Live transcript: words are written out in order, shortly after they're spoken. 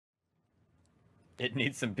It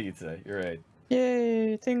needs some pizza. You're right.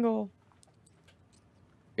 Yay, Tingle.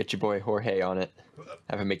 Get your boy Jorge on it.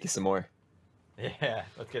 Have him make you some more. Yeah,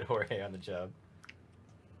 let's get Jorge on the job.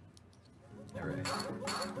 Alright.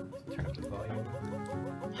 Turn up the volume.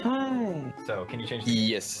 Hi. So, can you change the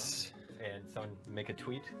Yes. and someone make a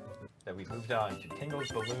tweet that we moved on to Tingle's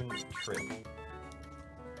balloon trip.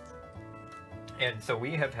 And so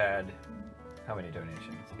we have had how many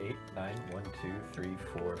donations? 8, 9, 1, 2, 3,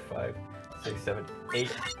 4, 5, 6, 7,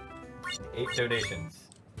 8. 8 donations.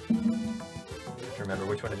 Just remember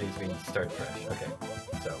which one of these means start fresh. Okay,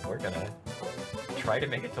 so we're gonna try to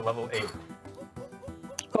make it to level 8.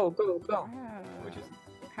 Go, go, go. Which is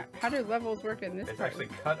how do levels work in this it's part? actually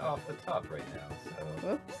cut off the top right now, so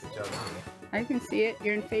Whoops. good job on me. I can see it.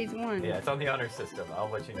 You're in phase 1. Yeah, it's on the honor system. I'll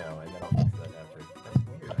let you know, and then I'll fix that after. That's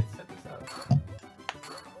weird, I set this up.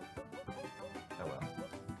 Oh well.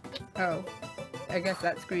 Oh. I guess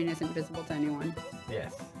that screen isn't visible to anyone.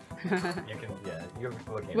 Yes. You can, yeah, you're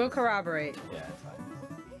looking at We'll this. corroborate. Yeah,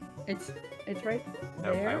 it's fine. It's right No,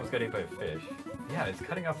 I there. almost got ate by a fish. Yeah, it's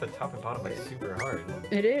cutting off the top and bottom like super hard.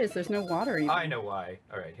 It is. There's no water even. I know why.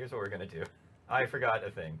 Alright, here's what we're gonna do. I forgot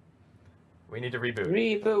a thing. We need to reboot.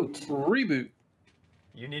 Reboot. Reboot.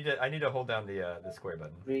 You need to. I need to hold down the square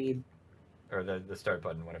button. Or the start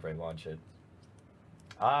button whenever I launch it.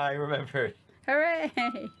 I remembered. Hooray!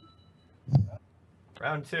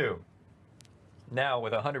 Round 2. Now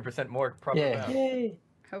with 100% more proper bounce. Yay.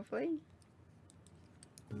 Hopefully.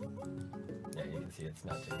 Yeah, you can see it's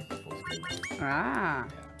not taking the full screen. Ah.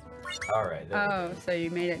 Yeah. Alright. Oh, so you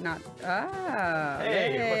made it not. Ah.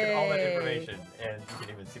 Hey, look at all that yay. information. And you can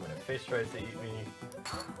even see when a fish tries to eat me.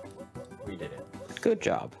 We did it. Good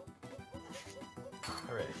job.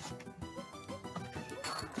 Alright.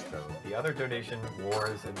 So the other donation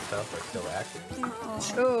wars and stuff are still active.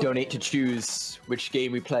 Oh. Donate to choose which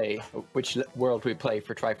game we play, which world we play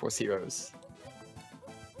for Triforce Heroes.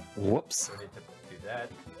 Whoops. Donate to do that.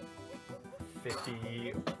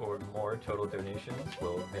 50 or more total donations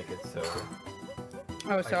will make it so.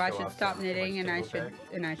 Oh, so I show should off stop some of my knitting and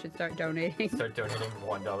Tingle I should start donating. Start donating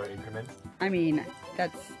 $1 increments. I mean,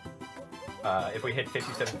 that's. If we hit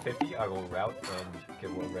 5750, I will route and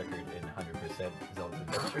get world record in 100% Zelda's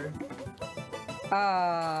Adventure.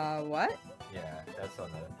 What? Yeah, that's on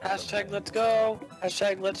the. That's Hashtag on the, let's go.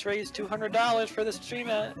 Hashtag let's raise $200 for the stream.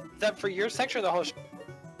 Is that for your section or the whole?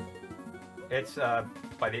 It's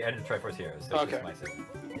by the end of Triforce Heroes. So Okay. It's my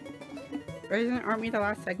segment. Aren't we the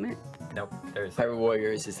last segment? Nope. There's. Pirate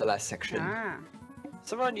Warriors is the last section. Ah.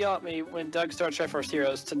 Someone yell at me when Doug starts Triforce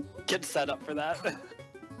Heroes to get set up for that.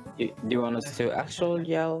 Do you want us to actual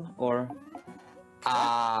yell or?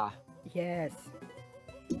 Ah. Yes.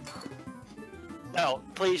 No,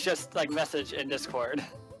 please just like message in Discord.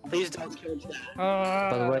 Please don't encourage that.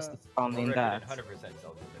 But where's the fun in World that? record in 100%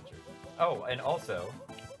 Zelda's Adventure. Oh, and also.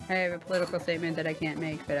 I have a political statement that I can't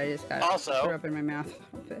make, but I just got Also- threw up in my mouth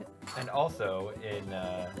a little bit. And also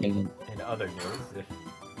in other news,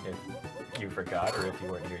 if you forgot or if you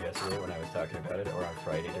weren't here yesterday when I was talking about it, or on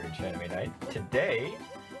Friday during Anime Night, today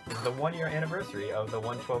is the 1-year anniversary of the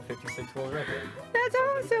 1:12:56 world record. That's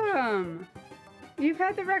awesome! You've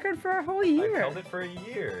had the record for a whole I've year. held it for a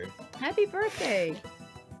year. Happy birthday!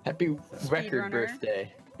 Happy record Speedrunner.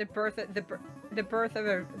 birthday. The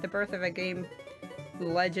birth of a game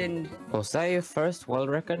legend Was that your first world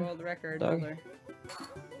record? world record Doug? holder.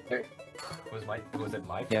 Was it my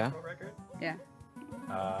first Yeah. world record? Yeah.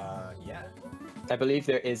 Yeah. I believe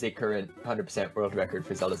there is a current 100% world record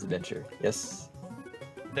for Zelda's Adventure. Yes.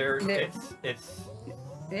 There, There- it's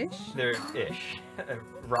Ish? there-ish.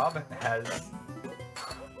 Rob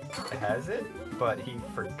has it, but he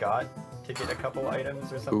forgot to get a couple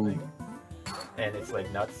items or something. And it's like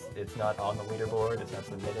nuts. It's not on the leaderboard. It's not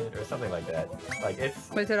submitted or something like that. Like it's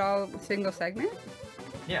Was it all single segment?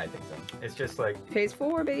 yeah, I think so. It's just like Phase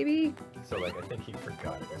 4, baby. so. Like I think he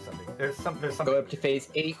forgot it or something. There's Go something. up to phase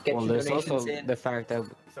 8, get Well, your there's donations also in. the fact that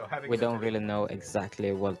So having we such don't a- really know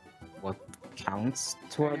exactly what counts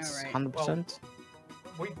towards right? 100%.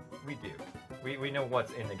 We do. We know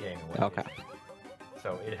what's in the game and what Okay. isn't.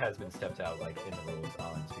 So it has been stepped out like in the rules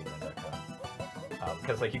on speedrun.com.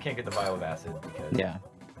 Because like you can't get the vial of acid because Yeah.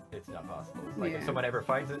 it's not possible. Like if Yeah. someone ever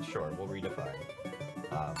finds it, sure, we'll redefine.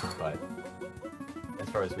 But as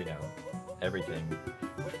far as we know, everything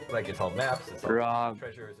like it's all maps, it's all Rob.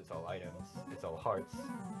 treasures, it's all items, it's all hearts.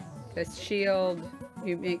 The shield.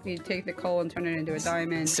 You take the coal and turn it into a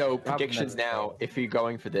diamond. So predictions Probably. now, if you're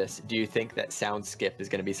going for this, do you think that sound skip is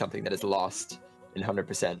going to be something that is lost in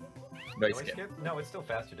 100%? Noise skip. No, it's still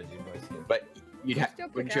faster to do noise skip. But You'd You have, still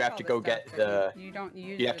pick wouldn't you out have all to the go stuff, get but the? You don't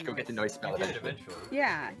use. You have the to go get the noise. noise spell You get it eventually. eventually.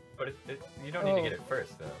 Yeah. But you don't need to get Oh. it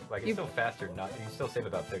first though. Like it's You- still faster. Not you still save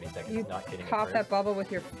about 30 seconds You not getting it pop first. that bubble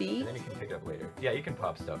with your feet. And then you can pick it up later. Yeah, you can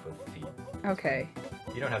pop stuff with feet. Okay.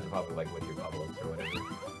 You don't have to pop it like with your bubbles or whatever.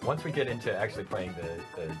 Once we get into actually playing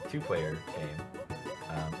the 2-player game,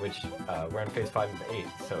 which we're on phase 5 of 8,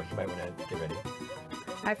 so you might want to get ready.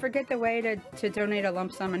 I forget the way to donate a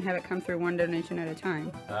lump sum and have it come through one donation at a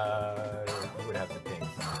time. You would have to ping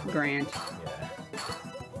some. Grant. Yeah.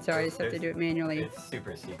 So I just have to do it manually. It's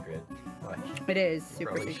super secret. Like, It is you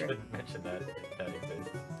super probably secret. shouldn't mention that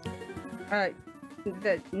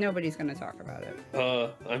exists. Nobody's gonna talk about it.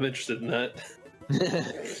 I'm interested in that.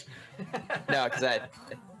 No, because I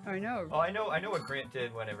know. Oh, I know what Grant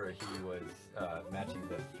did whenever he was matching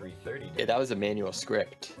the 330. yeah, that was a manual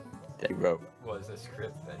script that he wrote. Was a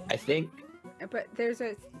script that I think But there's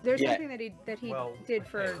Yeah. something that he well, did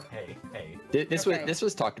for. Hey. this Okay.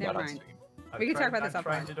 was talked about Never on mind. stream. We can talk about this I'm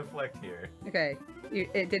trying offline. to deflect here. Okay,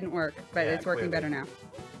 it didn't work, but Yeah, it's working better clearly. now.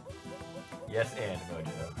 Yes, and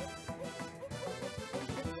MoJo.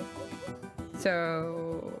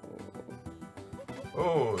 So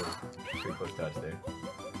Oh, pretty close touch there.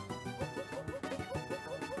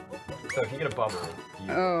 So if you get a bubble,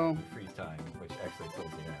 you Oh. freeze time, which actually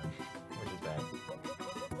slows you down, which is bad.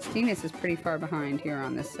 Steenus is pretty far behind here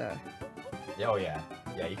on this. Yeah, oh yeah,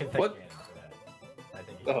 you can thank What? Ganon for that. I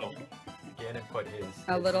think Oh. Ganon put his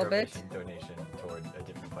little bit? Mission donation towards a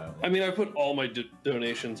different file. I mean, I put all my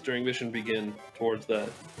donations during Mission Begin towards that.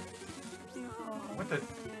 What the?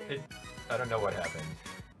 I don't know what happened.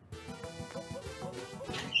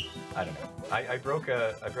 I don't know. I broke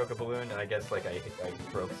a balloon, and I guess like I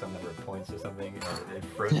broke some number of points or something, and it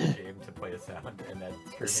froze the game to play a sound, and that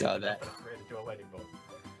screwed me Saw up, that. and I ran into a lightning bolt.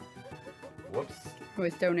 Whoops! I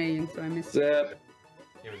was donating, so I missed. Zap.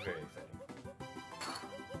 It was very exciting.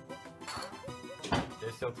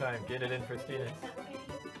 There's still time. Get it in for Steenus.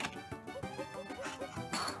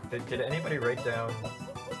 Did anybody write down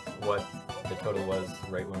what the total was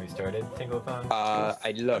right when we started Tinglethon?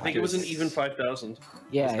 I looked. I think it was an even 5,000.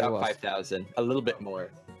 Yeah, It's it about was. 5,000, a little bit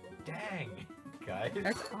more. Dang, guys.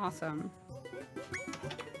 That's awesome.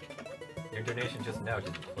 Your donation just now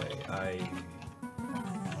didn't play.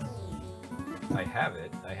 I have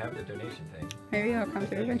it. I have the donation thing. Maybe it'll come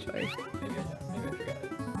through eventually. Maybe I don't. Maybe I forgot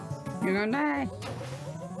it. You're gonna die.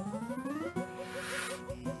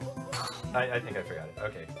 I think I forgot it.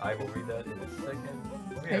 Okay, I will read that in a second.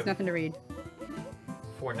 We There's have nothing to read.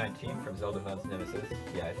 419 from Zeldathon's Nemesis.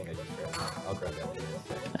 Yeah, I think I just forgot that. I'll grab that in a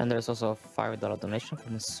second. And there's also a $5 donation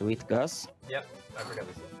from Sweet Gus. Yep, I forgot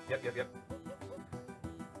this. Yep.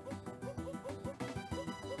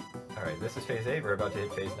 Alright, this is phase 8. We're about to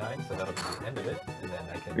hit phase 9, so that'll be the end of it. And then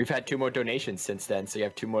I can... We've had 2 more donations since then, so you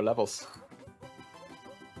have 2 more levels.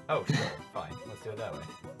 Oh, sure. Fine. Let's do it that way.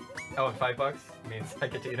 Oh, and $5 means I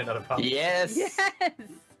get to eat another pop. Yes! Yes.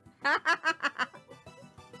 Alright,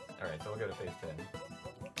 so we'll go to phase 10.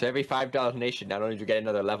 So every $5 donation, not only do we get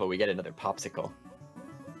another level, we get another popsicle.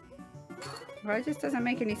 Well, it just doesn't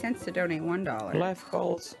make any sense to donate $1. Life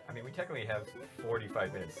goals. I mean, we technically have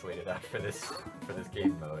 45 minutes slated out for this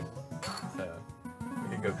game mode, so we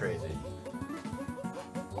can go crazy.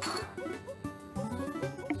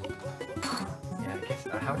 Yeah, I guess,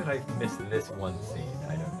 how did I miss this one scene?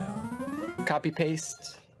 I don't know. Copy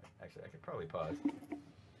paste. Actually, I could probably pause.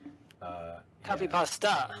 Copy yeah,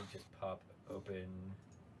 pasta. let me just pop open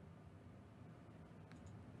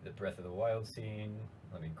the Breath of the Wild scene.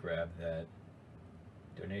 Let me grab that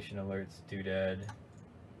donation alerts doodad.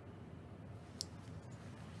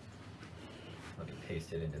 Let me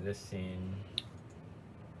paste it into this scene.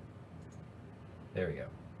 There we go.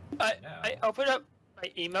 I Now- opened up my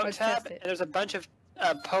emote Let's tab, test it. and there's a bunch of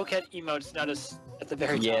Pokehead emotes noticed at the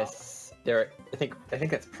very top. Yes. There. I think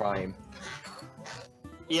that's Prime.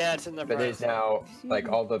 Yeah, it's in the But there's front. now like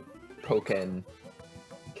all the Pokken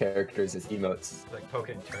characters as emotes. Like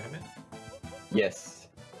Pokken Tournament. Yes.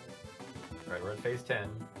 Alright, we're at phase 10.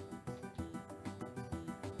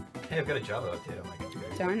 Hey, I've got a Java update on my computer.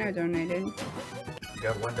 Dino donated. You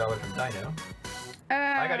got $1 from Dino.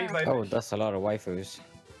 I got eaten by a Oh, fish. that's a lot of waifus.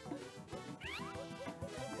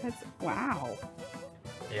 That's wow.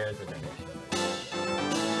 Here's a donation.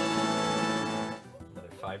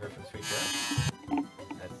 Another $5 from Sweet Grass.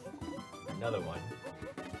 That's another one.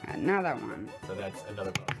 Another one. So that's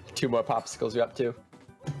another pop. 2 more popsicles you're up to.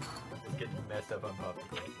 It's getting messed up on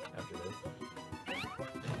popsicles after this.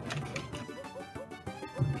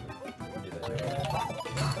 Do that.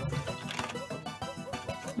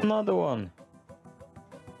 Another one.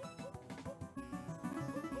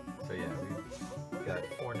 So yeah, we've got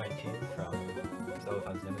 419 from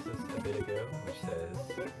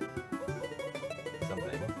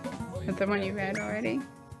Is the one you read already?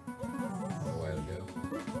 A while ago.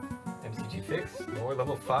 MCG Fix, more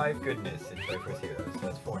level 5 goodness in Triforce Heroes, so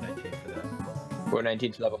that's 419 for that.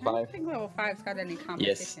 419 to level I don't 5. think level 5's got any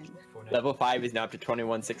competition. 419. Level 5 is now up to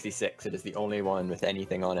 2166. It is the only one with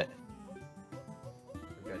anything on it.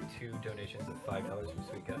 We've got 2 donations of $5 from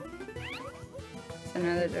Suika. It's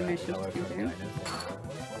another donation $1 to from do. Dino,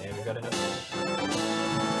 and we've got another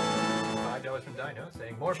 $5 from Dino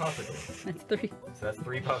saying more popsicles. That's 3. So that's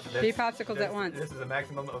 3 popsicles. 3 popsicles at once. This is a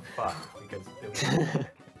maximum of 5 because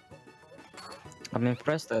I'm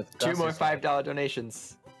impressed that 2 Gus more is- $5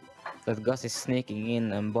 donations. That Gus is sneaking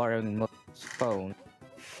in and borrowing MoJo's phone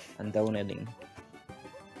and donating.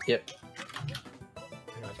 Yep.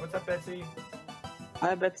 Pretty much. What's up, Betsy?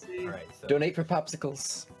 Hi, Betsy. All right. So Donate for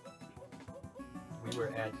popsicles. we were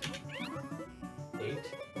at 8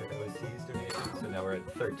 with OC's donations, so now we're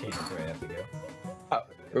at 13. That's where I have to go. Oh,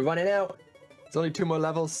 we're running out. It's only 2 more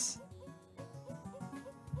levels.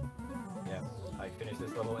 Yeah, I finished this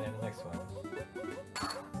level and the next one.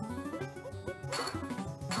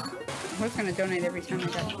 I was gonna donate every time I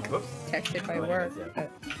got Whoops. texted by Oh, work, yeah.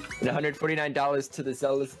 but And $149 to the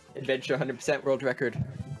Zelda's Adventure 100% world record.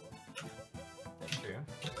 That's true.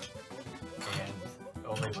 And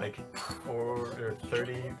only like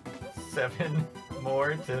 37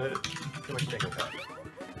 more to too much Tingle Cup.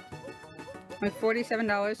 with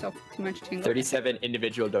 $47, so too much Tingle. 37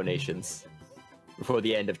 individual donations before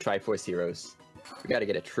the end of Triforce Heroes. We gotta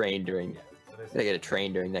get a train during. Yeah, so this Gotta get a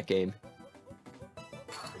train during that game.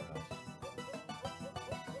 pretty much.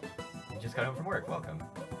 You just got home from work. Welcome.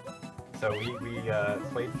 So we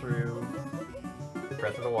played through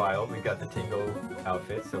Breath of the Wild. We got the Tingle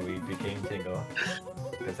outfit, so we became Tingle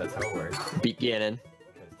because that's how it works. Beat Ganon.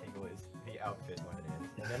 Because Tingle is the outfit when it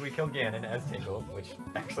is. And then we killed Ganon as Tingle, which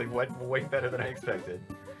actually went way better than I expected.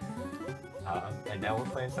 And now we're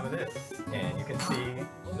playing some of this. And you can see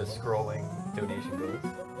the scrolling donation goals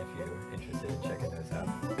if you're interested in checking those out.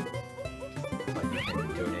 Like you can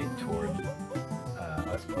donate toward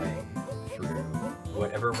us playing through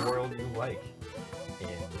whatever world you like in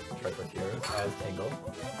Triforce Heroes as Tingle.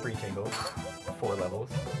 3 Tingles, 4 levels,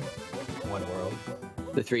 1 world.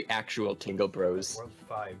 The 3 actual Tingle Bros. World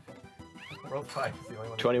 5. World 5 is the only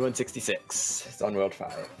one. 2166. It's on World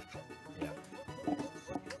 5. Yeah.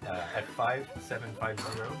 At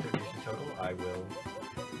 5750 donation total, I will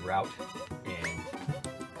route and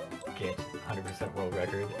get 100% world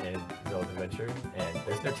record in Zelda's Adventure. And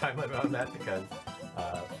there's no time limit on that because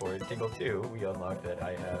for Tingle 2, we unlocked that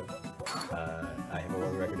I have a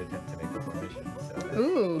world record attempt to make the 4 missions. So that's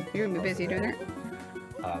Ooh, you're gonna be busy doing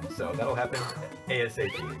that. so that'll happen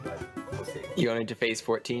ASAP, but we'll see. You going into phase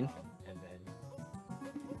 14? And then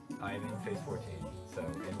I'm in phase 14. So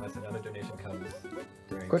unless another donation comes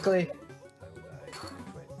during Quickly. I will die and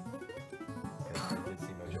quit. Because I did see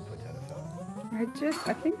MoJo put down a phone,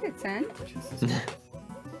 I think it's sent. which is suspicious.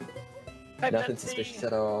 Hi, Nothing Betsy. suspicious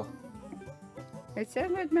at all. It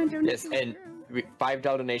said that my donation Yes, was and through. $5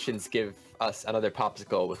 donations give us another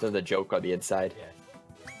popsicle with another joke on the inside. Yes.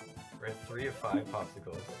 We're at 3 of 5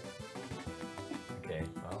 popsicles. Okay,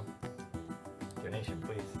 well, donation,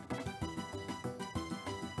 please.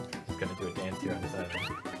 Just gonna do a dance here on this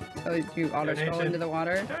island. So you auto scroll Donation. into the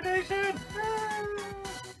water. Donation!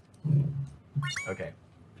 Okay.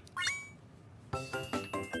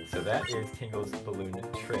 So that is Tingle's balloon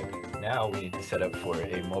trick. Now we need to set up for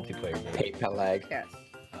a multiplayer game. PayPal lag, Yes.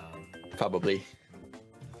 probably.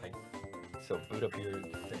 So boot up your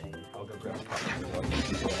thing. I'll go grab a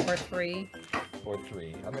popsicle. Or 3. Or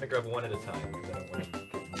 3. I'm gonna grab 1 at a time because I don't want to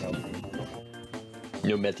get melty.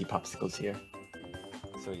 No melty popsicles here.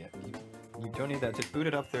 So yeah, you don't need that. Just boot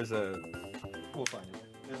it up. There's a... We'll find it.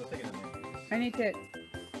 There's a thing in the main. I need to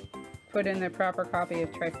put in the proper copy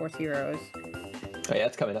of Triforce Heroes. Oh yeah,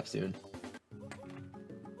 that's coming up soon.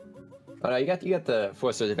 Oh no, you got the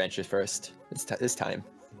Four Swords Adventures first. This time.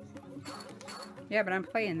 Yeah, but I'm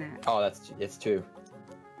playing that. Oh, it's true.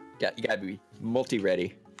 Yeah, you gotta be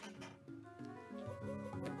multi-ready.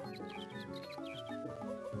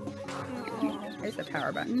 There's the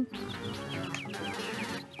power button.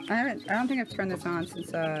 I don't think I've turned this on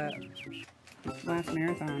since last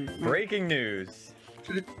marathon. Breaking news.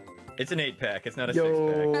 It's an 8-pack. It's not a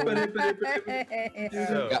Yo. 6-pack.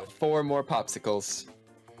 So, Got 4 more popsicles.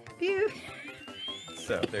 Pew.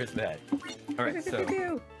 so there's that. All right.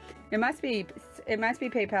 So It must be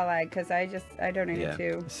PayPal lag because I donated yeah.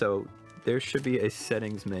 too. So there should be a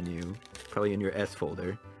settings menu, probably in your S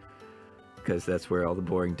folder, because that's where all the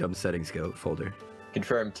boring dumb settings go. Folder.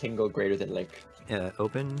 Confirm Tingle greater than Link.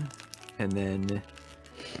 Open, and then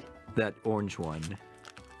that orange one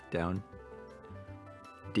down.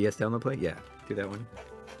 DS download play? Yeah, do that one.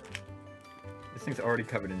 This thing's already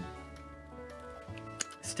covered in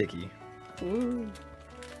sticky. Ooh.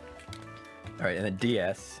 Alright, and then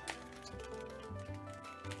DS.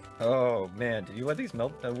 Oh man, did you let these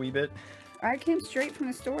melt a wee bit? I came straight from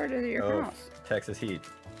the store to your house. Texas heat.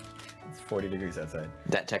 It's 40 degrees outside.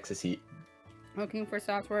 That Texas heat. Looking for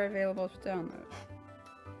software available to download.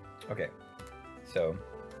 Okay. So,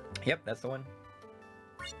 yep, that's the one.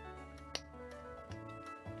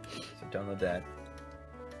 So download that.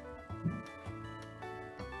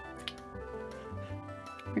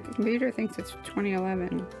 My computer thinks it's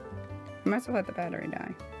 2011. I must have let the battery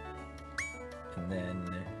die. And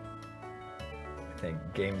then I think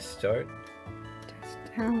game start. Just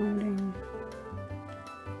downloading.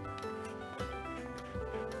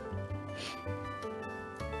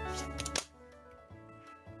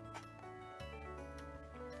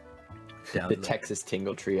 The Download. Texas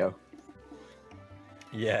Tingle Trio.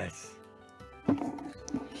 Yes.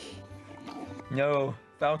 No,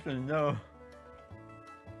 Falcon, no.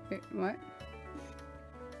 Wait, what?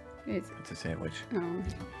 It's It's a sandwich. oh.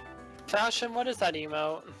 Fashion, what is that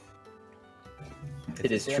emote?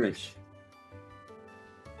 It is true.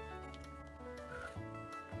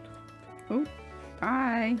 Oh,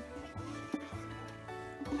 bye.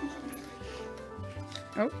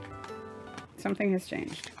 Oh, something has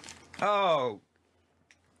changed. Oh!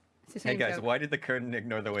 It's the Hey same guys, joke. why did the curtain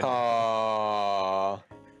ignore the window? Aww.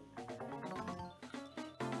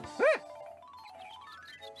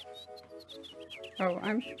 Oh,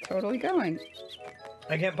 I'm totally going.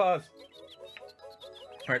 I can't pause.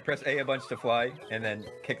 Alright, press A bunch to fly, and then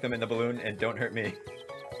kick them in the balloon, and don't hurt me.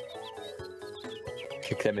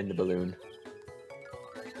 Kick them in the balloon.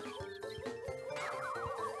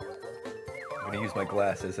 I'm gonna use my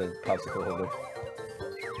glass as a popsicle holder.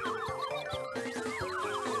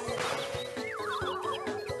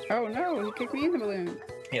 Oh no, he kicked me in the balloon.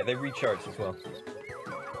 Yeah, they recharge as well.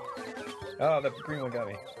 Oh, the green one got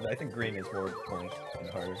me. I think green is more points and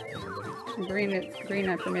harder. Green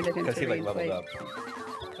I permitted him Because to he like leveled reinstate. up.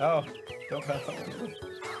 Oh, don't pass on people.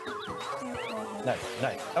 Nice,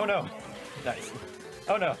 nice. Oh no! Nice.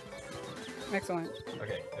 Oh no! Excellent.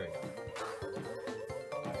 Okay, there we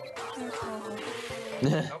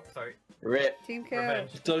go. Oh, sorry. Rip. Team kill.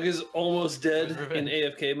 Revenge. Doug is almost dead in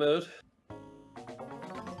AFK mode.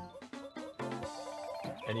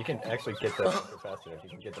 And you can actually get them super faster if you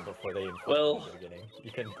can get them before they inflict Well- at the beginning.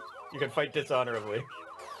 You can fight dishonorably.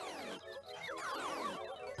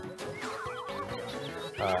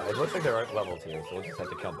 It looks like there aren't levels here, so we'll just have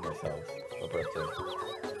to count them ourselves. We're up to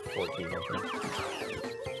 14, I think.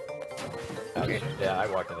 Okay. Yeah, I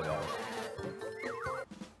walked into that one.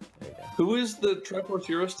 There you go. Who is the Triforce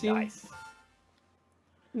Heroes team? Nice.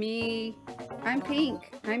 Me. I'm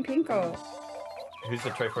pink. I'm Pinkle. Who's the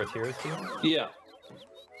Triforce Heroes team? Yeah.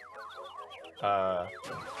 I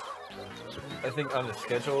think on the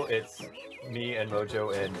schedule it's me and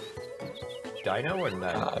MoJo and Dino or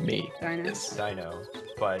not? Me. Dino. Yes. Dino,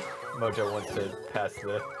 but MoJo wants to pass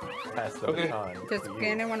the Okay. baton. Does to you.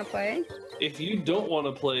 Gannon want to play? If you don't want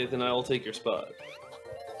to play, then I will take your spot.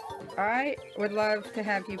 I would love to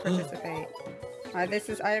have you participate. I'm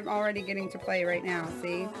already getting to play right now,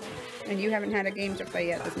 see? And you haven't had a game to play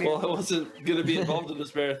yet this Well, I marathon. wasn't going to be involved in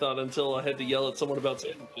this marathon until I had to yell at someone about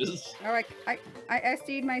sandwiches. Oh, I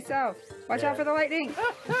SD'd myself. Watch Yeah. out for the lightning.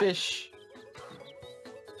 Fish.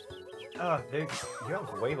 Oh, you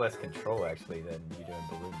have way less control actually than you do in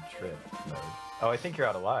Balloon Trip mode. Oh, I think you're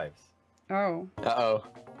out of lives. Oh. Uh-oh.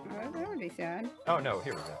 Oh, that would be sad. Oh no,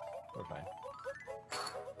 here we go. We're fine.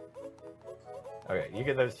 Okay, you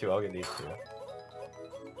get those two, I'll get these two.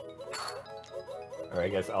 Or I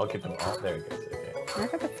guess I'll get them all. There it goes. Okay. I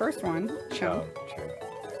got the first one. Chump. Oh, true.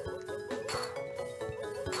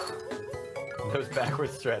 Those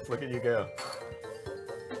backwards strats, look at you go.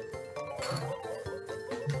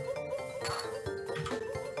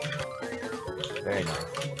 Very nice.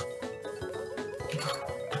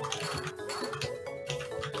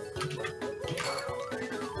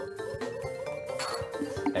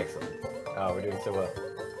 Excellent. Oh, we're doing so well.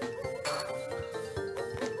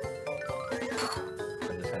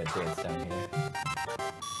 I'm just trying to dance down here.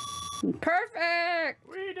 Perfect!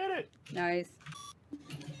 We did it! Nice.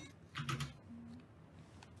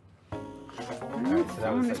 Alright, so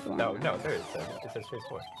that was like, no, there it is. It says phase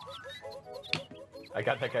 4. I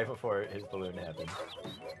got that guy before his balloon happened.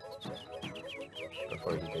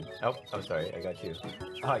 Before he could. Oh, I'm sorry, I got you.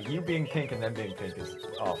 Ah, you being pink and them being pink is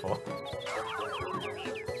awful. There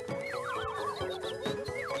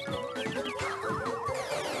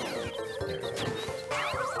we go.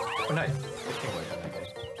 Oh, nice. 15 points on that guy.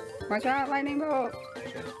 Watch out, lightning bolt.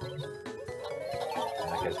 Okay.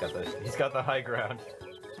 He's got the high ground.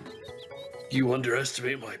 You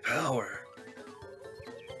underestimate my power.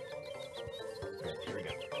 Okay, here we go.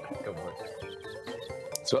 Go for it.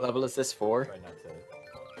 So what level is this for? Try not to.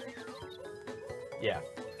 Yeah.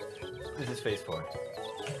 This is phase 4.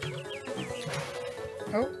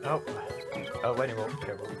 Oh, Oh. Oh, lightning bolt.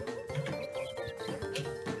 Careful.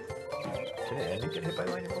 Did it end get hit by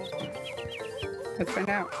lightning bolt? let's find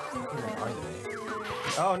out.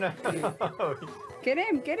 Oh no! Get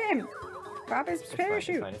him! Get him! Pop his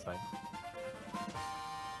parachute. It's fine.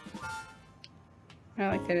 I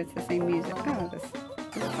like that it's the same music. Oh, this is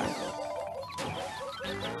fun.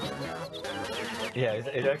 Yeah,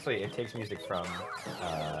 it actually takes music from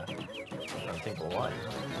Tingle 1.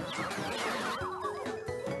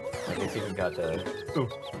 Like it's even got the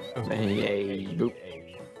Hey, boop.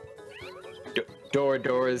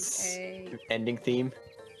 Dora's ending theme.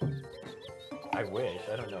 I wish.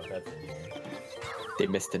 I don't know if that's in here. They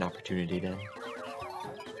missed an opportunity then.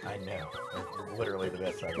 I know. It's literally the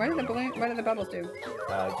best song. What do the balloon? What do the bubbles do?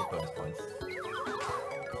 Just bonus points.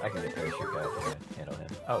 I can get parachute guy to handle him.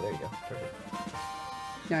 Oh, there you go. Perfect.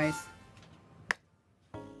 Nice.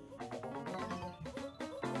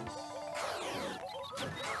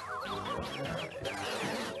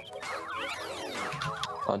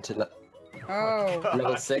 On to Oh.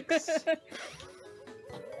 level 6.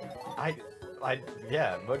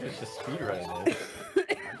 Yeah, MoJo's just speedrunning this. I'm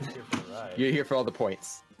just here for the ride. You're here for all the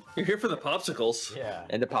points. You're here for the popsicles. Yeah.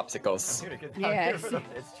 And the popsicles. I'm here to get Yes.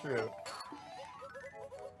 It's true.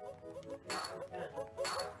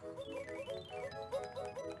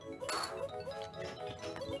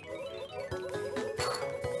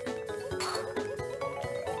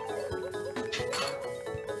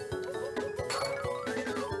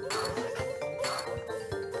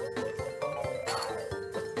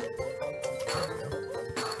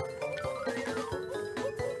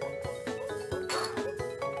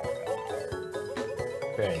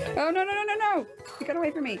 Very nice. Oh no no no no no! He got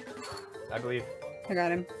away from me. I believe. I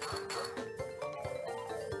got him.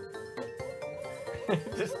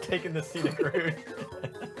 Just taking the scenic route.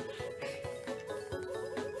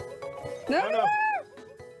 No Oh, no! no.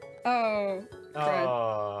 Oh.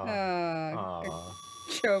 Oh. I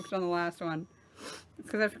choked on the last one. It's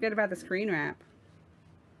because I forget about the screen wrap.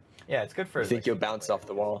 Yeah, it's good for. I think you'll bounce off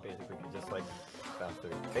the wall. Basically, you just like bounce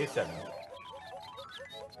through. Phase 7.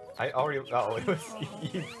 I already. Oh, it was.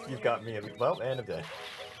 You got me. Well, and I'm dead.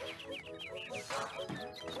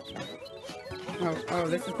 Oh,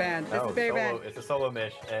 this is bad. This is very solo, bad. It's a solo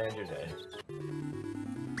mish, and you're dead.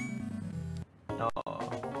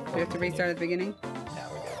 Oh. We have to restart at the beginning. Now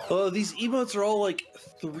we're good. Oh, these emotes are all like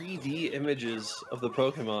 3D images of the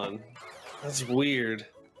Pokemon. That's weird.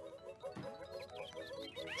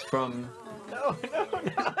 It's from No, no,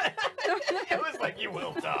 no! It was like you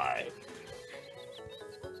will die.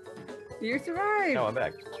 You survived. No, I'm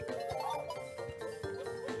back.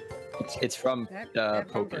 it's from that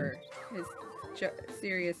Pokken. bumper is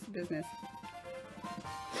serious business.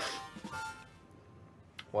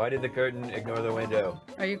 Why did the curtain ignore the window?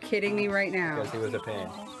 Are you kidding me right now? Because he was a pain.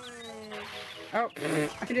 Oh,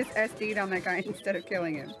 I just SD'd on that guy instead of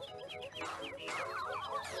killing him.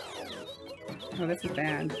 Oh, this is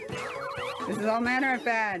bad. This is all manner of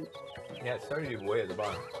bad. Yeah, it started you way at the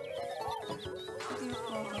bottom.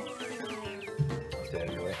 Stay out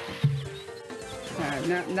of your way.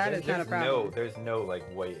 No, that is not a problem. There's no like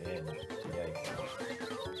way in. Yikes.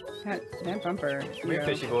 That bumper. Come here, hero.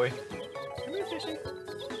 fishy boy. Come here, fishy.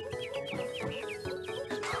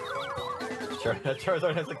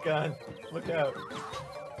 Charizard has a gun. Look out.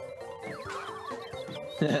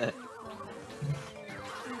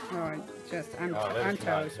 Oh, I'm That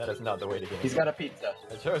toast. is not the way to get He's in. got a pizza.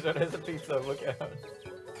 Charizard has a pizza. Look out.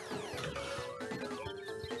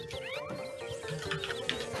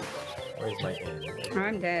 Where's my in?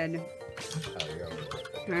 I'm dead. Oh, you're over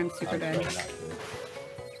there. I'm super dead. trying not to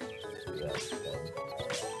do that, then.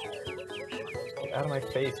 Get out of my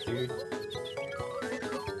face, dude.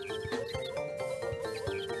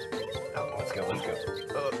 Oh, let's go.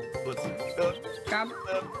 Come.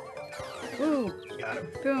 Ooh, Got him.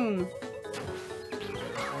 boom.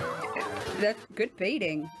 That's good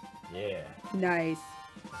baiting. Yeah. Nice.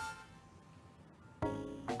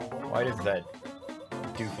 Why does that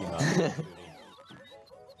doofy mouth?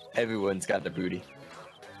 Everyone's got the booty.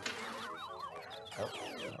 Oh.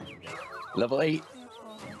 Level 8.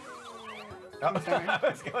 Oh, sorry. I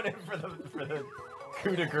was going in for the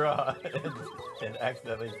coup de grace and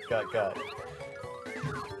accidentally got caught.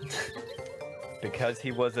 Because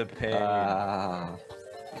he was a pig. Ah.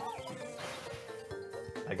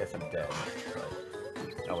 I guess I'm dead, but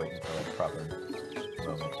I'll wait until it's proper.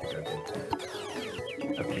 moment to go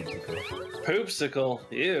get a Poopsicle. Poopsicle.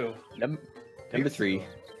 Ew. Number 3.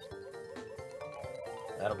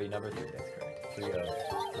 That'll be number 3, that's correct. 3 of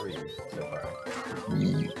 3 so far.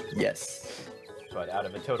 Yes. But out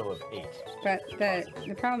of a total of 8. But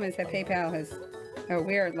the problem is that PayPal has a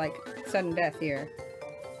weird, like, sudden death here.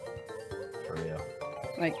 For real.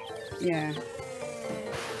 Like, yeah.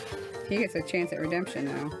 He gets a chance at redemption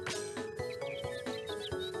now.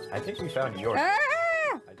 I think we found your... Ah!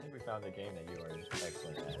 I think we found the game that you are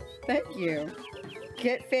excellent at. Thank you.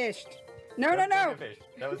 Get fished. No, no, Don't no! take a fish.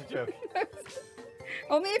 That was a joke.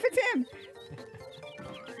 Only if it's him!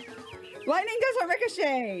 Lightning doesn't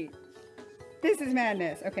ricochet! This is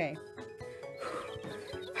madness. Okay.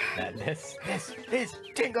 Madness. This is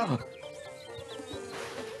Tingle!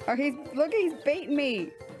 Oh, look, he's baiting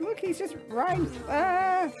me. Look, he's just riding.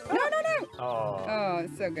 No, no, no! Oh. Oh,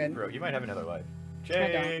 it's so good. Bro, you might have another life. I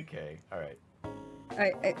don't. JK. Alright.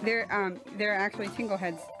 There are actually Tingle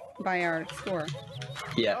heads by our store.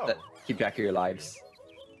 Yeah, Oh. keep track of your lives.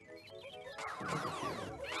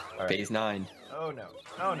 Alright. Phase 9. Oh no.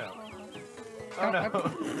 Oh no. Oh Oh, no.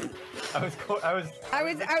 I was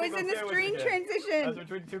in the Tingle screen sandwich again. I was transition.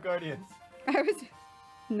 between 2 guardians. I was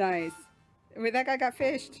nice. Wait, that guy got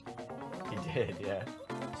fished. He did, yeah.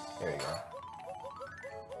 There you go.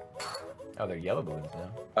 Oh, they're yellow balloons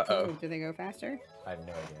now. Uh-oh. Ooh, do they go faster? I have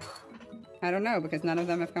no idea. I don't know because none of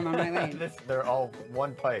them have come on my lane. They're all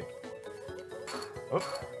one pipe. Oop.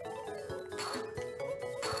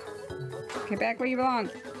 Get back where you belong.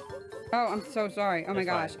 Oh, I'm so sorry. Oh my It's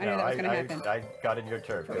gosh, fine. I knew No, that was gonna happen. I got in your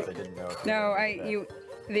turf because I didn't know. If you No, were gonna do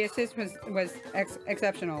the assist was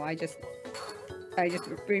exceptional. I just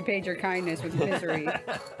repaid your kindness with misery.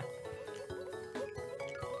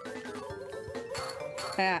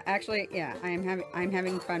 Actually, yeah, I'm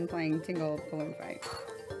having fun playing Tingle Balloon Fight.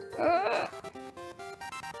 Ah!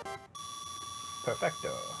 Perfecto.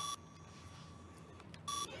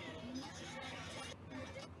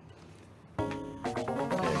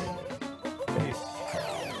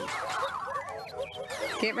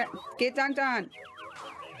 Get dunked on.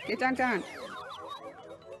 Get dunked on.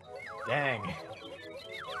 Dang.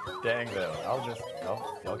 Dang though.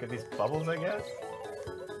 I'll get these bubbles, I guess.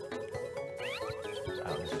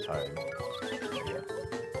 Oh, this is hard.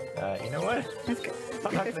 Yeah. You know what? Let's go.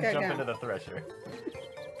 I'm not This gonna guy jump down. into the thresher.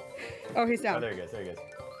 Oh, he's Oh, down. there he goes. There he goes.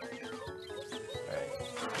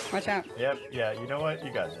 Alright. Watch out. Yep. Yeah. You know what?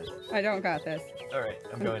 You got this. I don't got this. All right.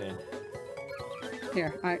 I'm going in.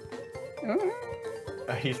 Here, Oh,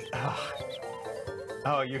 He's.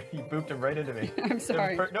 Oh, you booped him right into me. I'm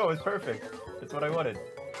sorry. No, it was perfect. That's what I wanted.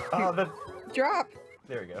 Oh, Drop.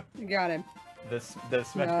 there we go. You got him. The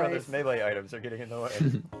Smash Brothers Nice. melee items are getting in the way.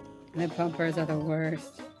 The bumpers are the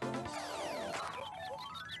worst.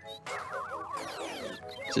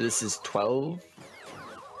 So this is 12?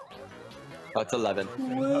 Oh, it's 11.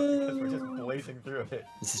 Because we're just blazing through it.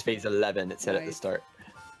 This is phase 11, it said at the Nice. start.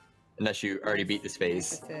 Unless you already beat this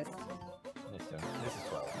phase. Assist. This is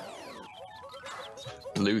 12.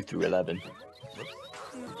 Blew through 11.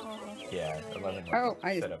 Yeah, 11. Oh,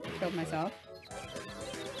 I set just up really killed good. myself.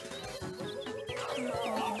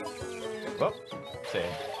 Whoop. Save.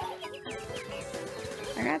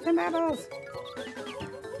 I got some bubbles.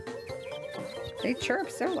 They chirp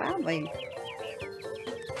so loudly.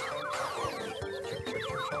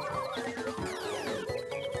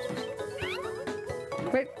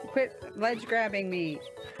 Quit ledge grabbing me.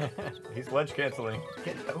 He's ledge canceling.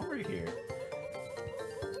 Get over here.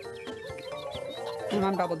 I'm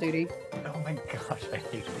on bubble duty. Oh my gosh, I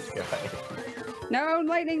hate this guy. No,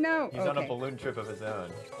 lightning, no. He's on a balloon trip of his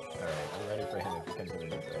own. Alright, I'm ready for him if he comes in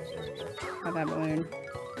this way. There we go. Have that balloon.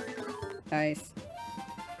 Nice.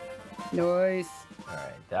 Nice.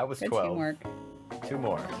 Alright, that was Good 12. teamwork. 2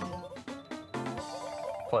 more.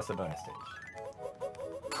 Plus a bonus stage.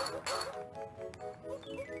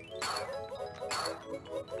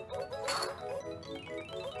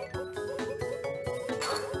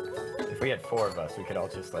 If we had 4 of us, we could all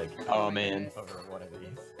just like Oh, my man. goodness. over one of these.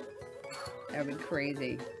 That would be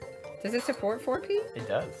crazy. Does it support 4P? It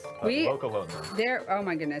does. But We- local only. Oh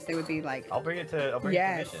my goodness, they would be like, I'll bring it to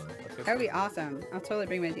Yes. Mission. Let's go that would be see. awesome. I'll totally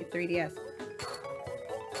bring my 3DS.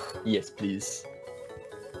 Yes, please.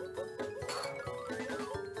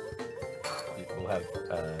 We'll have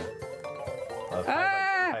Ah!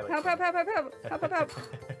 highlight Help, help, help, help, help, help, help, help.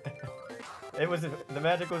 It was the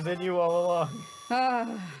magic was in you all along.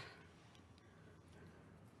 Ah.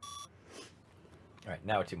 Alright,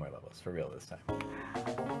 now 2 more levels, for real this time. You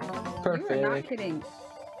are not Perfect. kidding.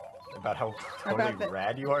 About how About totally the-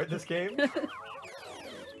 rad you are at this game?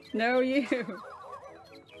 No, you.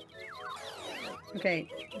 Okay,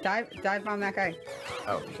 dive bomb that guy.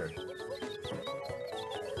 Oh, sure.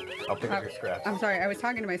 I'll pick up your scraps. I'm sorry, I was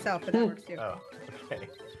talking to myself, but that works too. Oh, okay.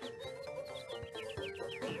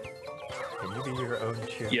 Can you be your own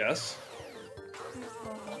cheerleader? Yes.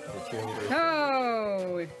 The cheerleader.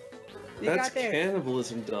 Oh! You That's got this.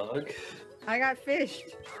 cannibalism, dog. I got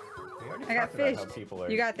fished. We already I got talked about how fished. people are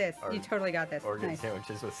You got this. are You totally got this. organ Nice.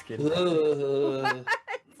 sandwiches with skin. Ugh.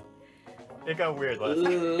 It got weird last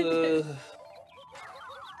time. Ugh.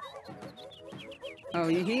 Oh,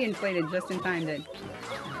 he inflated just in time, then.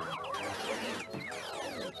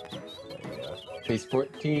 Phase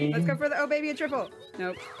 14. Let's go for the oh baby a triple.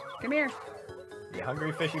 Nope. Come here. You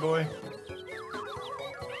hungry, fishy boy?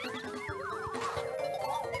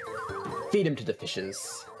 Feed him to the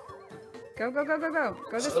fishes. Go, go, go, go, go.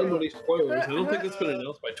 Go this So way. many spoilers. I don't think it's been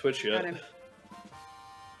announced by Twitch Got yet. him.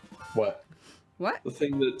 What? What? The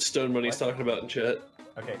thing that Stone Money's What? talking about in chat.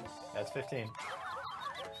 Okay, that's 15.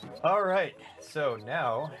 All right, so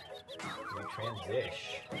now we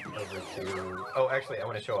transition over to. Oh, actually, I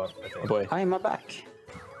want to show off a thing. Oh boy. Hi, I'm back.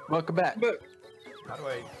 Welcome back. But How do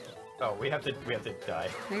I? Oh, we have to die.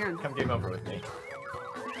 Hang on. Come game over with me.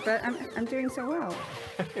 But I'm doing so well.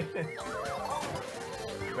 We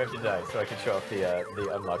have to die so I can show off the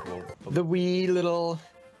unlockable. The wee little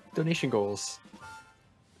donation goals.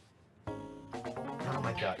 Oh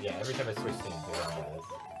my god! Yeah, every time I switch scenes, they don't do this.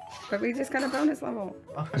 But we just got a bonus level.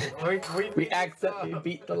 We accidentally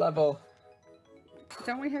beat the level.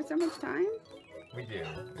 Don't we have so much time? We do.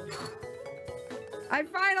 I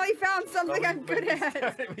finally found something I'm good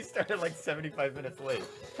at. We started like 75 minutes late.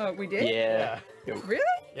 Oh, we did? Yeah. Really?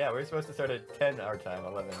 Yeah, we were supposed to start at 10 our time,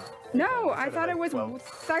 11. No, We I started thought like it was.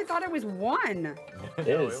 12. I thought it was 1. No, It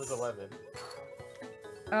it is. was 11.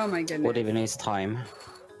 Oh my goodness. What even is time?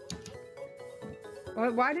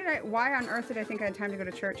 Well, why on earth did I think I had time to go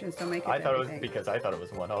to church and still make it? I to thought it was everything? because I thought it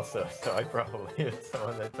was 1 also, so I probably was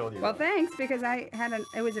someone that told you. Well, that. thanks, because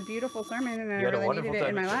it was a beautiful sermon and I You had a really wonderful needed it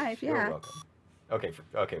in time my at church. life. You're Yeah. welcome. Okay,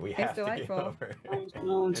 okay, we It's have to delightful. game over.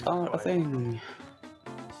 Sounds are a thing.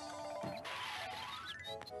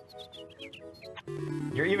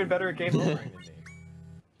 You're even better at game overing than me.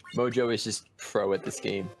 MoJo is just pro at this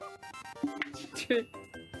game.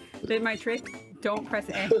 Did my trick? Don't press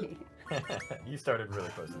A. You started really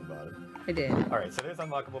close to the bottom. I did. All right, so there's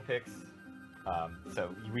unlockable picks.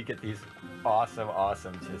 So we get these awesome,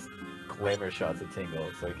 just glamour shots of Tingle,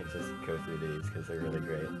 so we can just go through these because they're really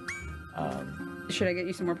great. Should I get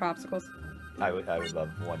you some more popsicles? I would love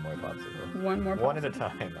one more popsicle. One more. One at a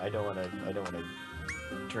popsicle? time. I don't want to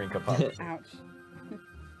drink a popsicle. Ouch.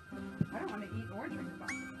 I don't want to eat or drink a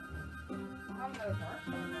popsicle. I'll have another bar.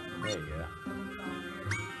 There you go.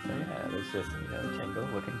 So yeah, there's just Tingle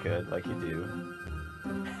looking good like you do.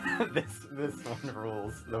 this one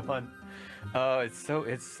rules. The one. Oh, it's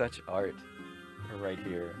such art. Right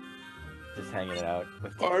here, just hanging it out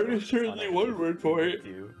with. art Tingle is certainly on one word for it.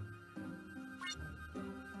 do.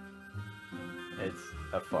 It's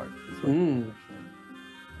a fart. Is what Mm. it is,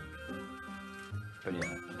 actually. But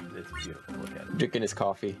yeah, it's beautiful. Look at it. Drinking his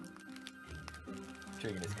coffee.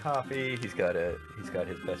 Drinking his coffee. He's got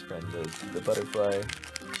his best friend, the butterfly.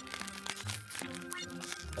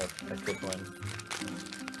 A good one.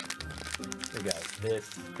 We got this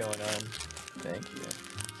going on. Thank you.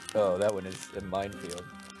 Oh, that one is a minefield.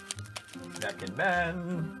 Napkin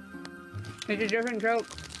Man. It's a different joke.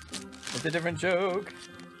 It's a different joke.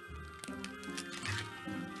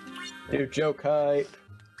 New joke hype.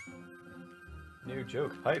 New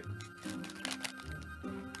joke hype.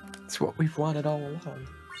 It's what we've wanted all along.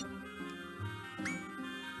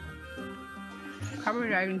 Probably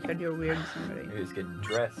driving said you're weird to somebody. He's getting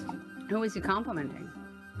dressed. Who was he complimenting?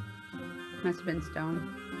 Must have been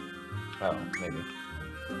Stone. Oh, maybe.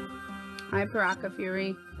 Hi, Baraka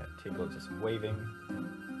Fury. Yeah, Tingle just waving.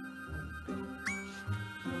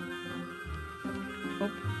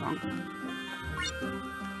 Oh, wrong.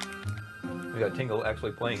 We got Tingle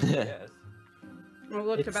actually playing yes. Well,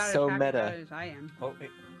 looked It's about so as happy meta. about it as I am. Oh,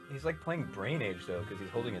 he's like playing Brain Age though, because he's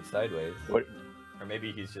holding it sideways. What Or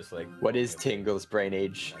maybe he's just like. What is Tingle's brain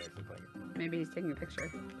age? Not actually playing Maybe he's taking a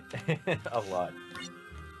picture. it. A lot.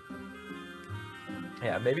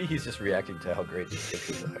 Yeah, maybe he's just reacting to how great these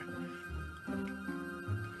pictures are.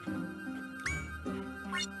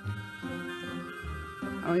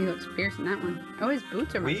 Oh, he looks fierce in that one. Oh, his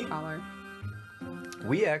boots are much We- taller.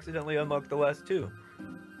 We accidentally unlocked the last 2.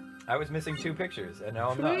 I was missing 2 pictures, and now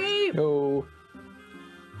I'm not. Sweet! No.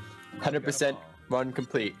 We got 'em 100% all. run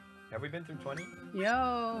complete. Have we been through 20?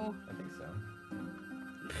 Yo! I think so.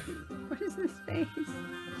 What is this face?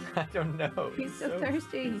 I don't know. He's so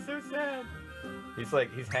thirsty. He's so sad.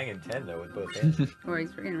 He's hanging 10 though with both hands. Or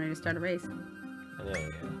he's getting ready to start a race. Yeah.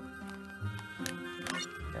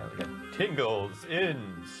 Now we got Tingles in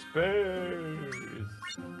space.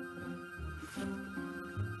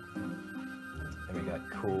 And we got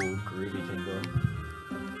cool, groovy Tingle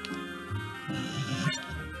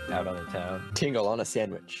out on the town. Tingle on a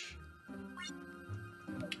sandwich.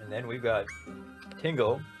 And then we've got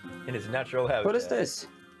Tingle in his natural habitat. What is this?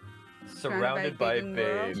 Surrounded by Surrounded by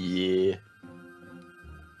babes. Yeah.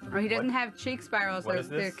 Oh, he doesn't have cheek spirals, What so is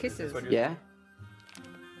they're this? Is this kisses. what you're- Yeah.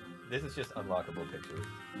 This is just unlockable pictures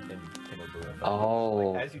in Tingle Blue.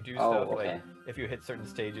 Oh. Like, as you do Oh, stuff, okay. like if you hit certain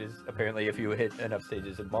stages, apparently if you hit enough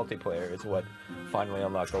stages in multiplayer, is what finally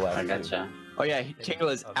unlocked the last. I two. gotcha. Oh yeah, Tingle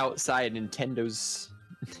is outside Nintendo's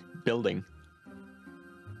building.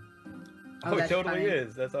 Oh, it that's totally funny.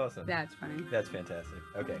 is. That's awesome. That's funny. That's fantastic.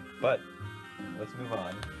 Okay, but let's move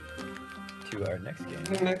on to our next game.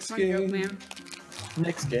 Next Come on, joke game. man.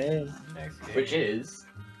 Next game. Next game. Which is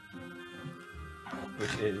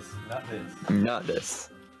not this. not this.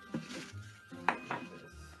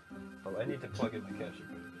 Oh, I need to plug in my capture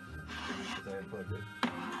card because I unplugged it.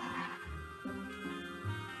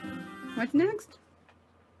 What's next?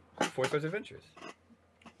 Four Swords Adventures.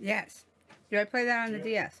 Yes. Do I play that on the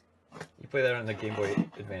DS? You play that on the Game Boy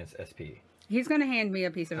Advance SP. He's going to hand me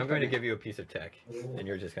a piece of I'm going to equipment. give you a piece of tech, and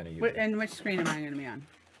you're just going to use it. And which screen am I going to be on?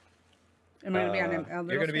 Am I going to be on a little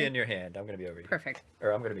You're going to be screen? in your hand. I'm going to be over here. Perfect.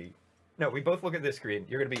 Or I'm going to be... No, we both look at this screen.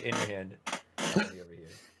 You're going to be in your hand. I'm going to be over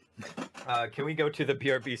here. Can we go to the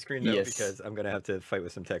BRB screen, though? Yes. Because I'm going to have to fight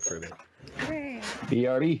with some tech for a bit. Hooray.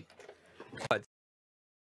 BRB. But